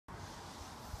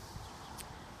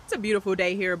It's a beautiful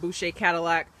day here at Boucher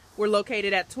Cadillac. We're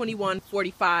located at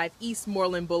 2145 East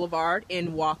Moreland Boulevard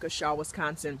in Waukesha,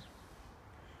 Wisconsin.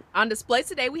 On display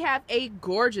today, we have a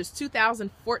gorgeous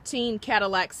 2014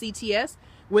 Cadillac CTS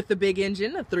with the big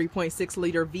engine, a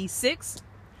 3.6-liter V6.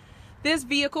 This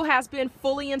vehicle has been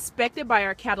fully inspected by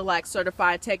our Cadillac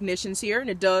certified technicians here, and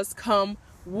it does come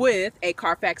with a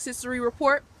Carfax history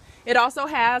report. It also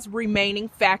has remaining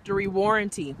factory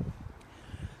warranty.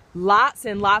 Lots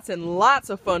and lots and lots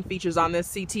of fun features on this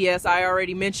CTS. I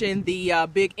already mentioned the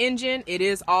big engine. It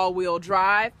is all-wheel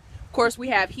drive. Of course, we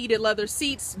have heated leather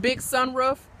seats, big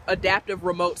sunroof, adaptive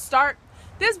remote start.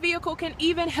 This vehicle can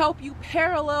even help you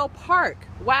parallel park.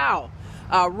 Wow.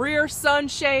 Rear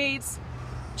sunshades,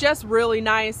 just really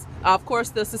nice. Of course,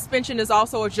 the suspension is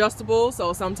also adjustable,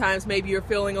 so sometimes maybe you're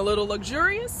feeling a little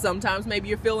luxurious, sometimes maybe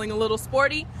you're feeling a little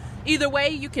sporty. Either way,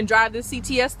 you can drive this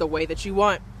CTS the way that you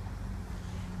want.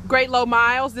 Great low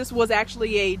miles. This was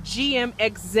actually a GM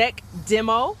exec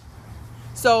demo.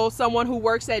 So someone who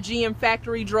works at GM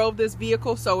factory drove this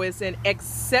vehicle, so it's in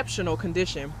exceptional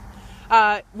condition.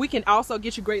 We can also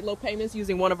get you great low payments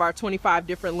using one of our 25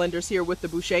 different lenders here with the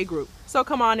Boucher Group. So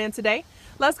come on in today.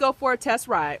 Let's go for a test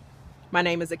ride. My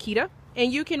name is Akita,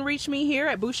 and you can reach me here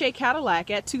at Boucher Cadillac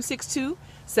at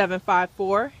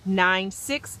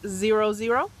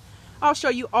 262-754-9600. I'll show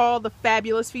you all the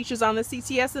fabulous features on the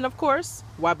CTS and, of course,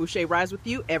 why Boucher rides with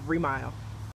you every mile.